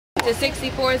to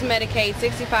 64 is Medicaid,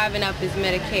 65 and up is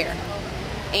Medicare.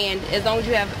 And as long as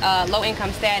you have low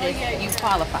income status, you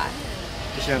qualify.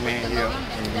 This young man here,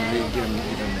 and you give him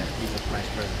he's a vice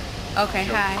president. Okay,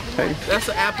 hi. Hey. That's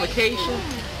an application?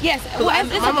 Yes, well,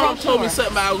 it's my a mom told me brochure.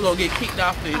 something I was going to get kicked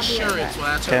off the insurance when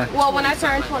I turned Well, when I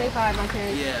turned 25, my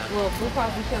parents will Blue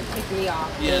Cross and Shield kicked me off.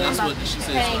 Yeah, that's what she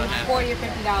said. Paying $40 or $50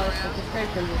 for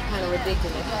prescriptions is kind of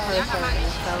ridiculous per person.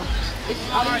 So it's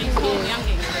all you do is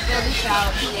fill this out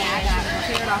and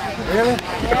tear it off. Really?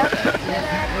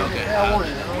 Yeah.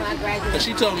 Okay. But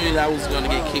she told me that I was going to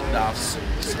get kicked off soon.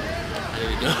 So there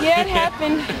you go. Yeah, it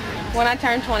happened when I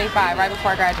turned 25, right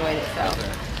before I graduated. So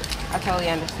I totally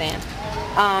understand.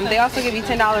 They also give you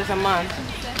 $10 a month.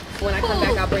 When I come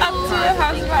back, I'll bring you to the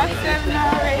house about 7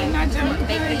 already. Not just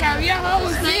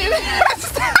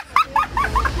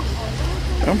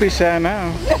Don't be shy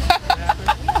now.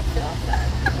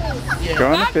 Go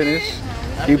on to finish.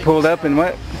 You pulled up in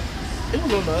what?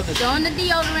 Throwing the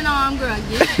deodorant on, girl.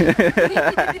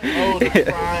 Oh, the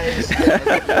fries.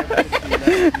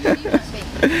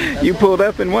 You pulled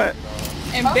up in what?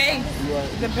 And big,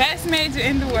 the best major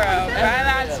in the world,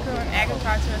 biological and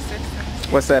agricultural systems.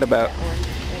 What's that about?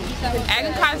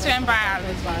 Agriculture and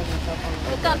biology.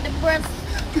 Look up the breast.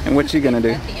 And what you gonna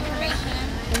do?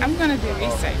 I'm gonna do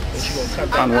research.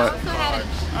 On what?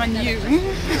 On you.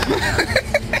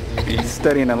 You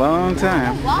studying a long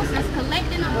time. Walls is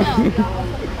collecting them up.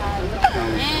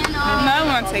 And No, it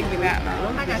won't take me that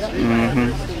long.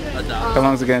 How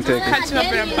long is it gonna take? Cut you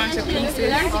up in a bunch of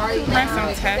pieces, run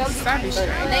some tests, I'll be straight.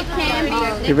 they can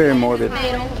be You're very morbid.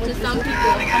 fatal to some people.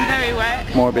 I'm very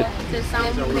what? Morbid. To some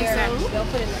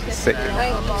people. Sick.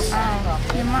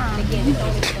 Your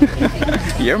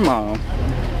mom. Your mom.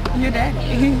 Your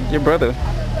daddy. Your brother.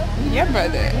 Your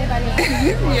brother.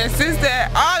 Your sister.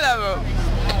 All of them.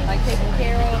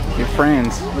 Your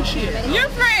friends. Your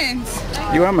friends.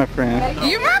 You are my friend.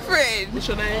 You my friend. What's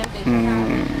your name?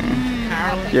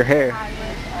 Your hair.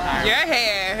 Your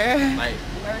hair. Like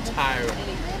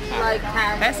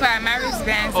Tyra. That's why my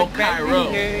wristbands Oh, are very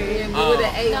Cairo. good.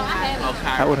 Oh,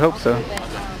 I would hope so.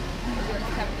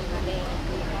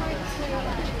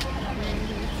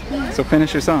 So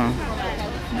finish your song.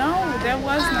 No, there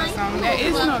was no song. There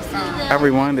is no song. I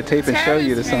rewind the tape and show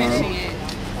you the Tara's song. finishing it.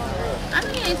 I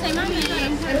can't say my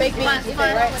name.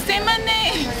 Say my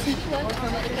name.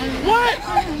 What?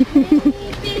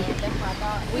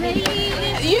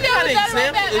 You know What what that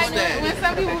example is like that? when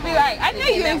some people be like, I know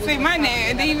you didn't say my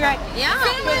name, and then you be like, Yeah.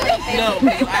 say my name. No,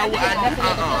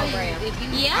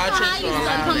 Yeah, I used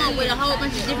to come up with a whole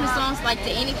bunch of different songs, like to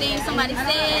anything somebody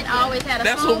said. I always had a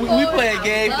That's song. what we for play it. a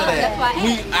game for that.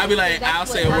 I be like, I'll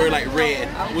say a word like red.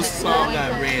 What's the song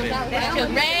got red in it?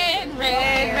 Red,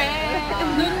 red,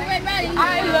 red. Little Red Riding Hood.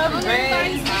 I love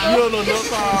red. You don't know no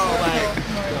song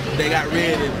like they got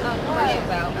red in it.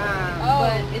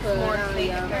 But it's more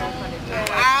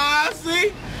Ah,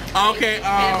 see? Okay,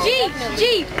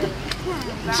 Jeep.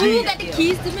 Who got the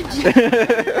keys to the Jeep?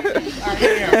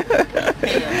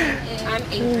 I'm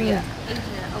Adria.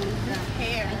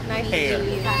 Nice to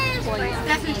meet you.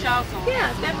 That's in Shaw's song.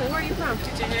 Yeah, definitely. Where are you from? I'm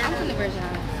from the Virgin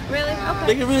Islands. Really? Okay.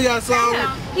 They really got a song.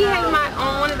 He has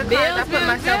on one of the cards. I put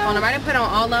myself on them. I didn't put on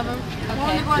all of them.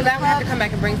 Because I would have to come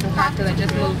back and bring some cards because I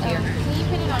just moved here.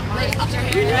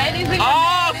 Ladies and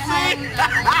Oh, see?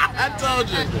 I told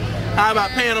you. How about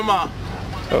Panama?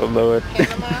 Oh Lord.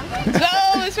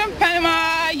 Joe is from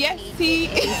Panama. Yes, he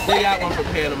is. They got one from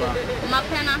Panama. My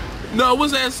penna. No,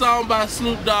 what's that song by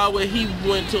Snoop Dogg where he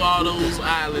went to all those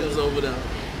islands over there?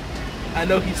 I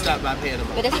know he stopped by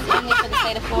Panama. But this is only for the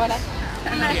state of Florida.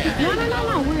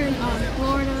 No. We're in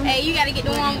Florida. Hey, you gotta get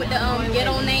the one with the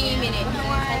ghetto name in it.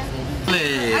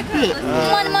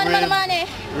 Money.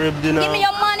 Rib dinner, Give me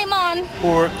your money, man.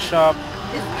 pork chop,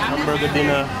 hamburger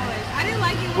dinner.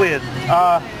 Wait,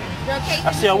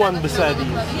 I see a one beside you.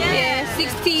 Yeah,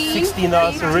 16.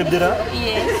 $16 for rib dinner.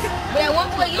 Yes. But at one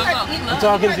point, you heard I'm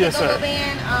talking to you, sir.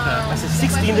 I said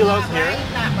 $16 here,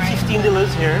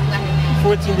 $15 here,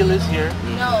 $14 here,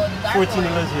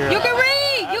 $14 here. You can read.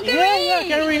 You can read. Yeah, I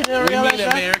can read. I We realize need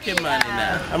that. American money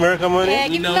now. American money? Yeah,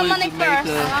 give me the money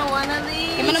first.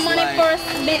 Give me the money first.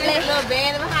 Bit less.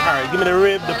 Alright, give me the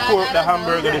rib, the pork, the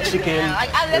hamburger, the chicken,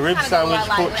 the rib sandwich,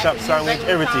 pork chop sandwich,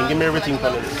 everything. Give me everything for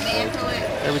this.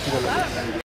 Everything on the list.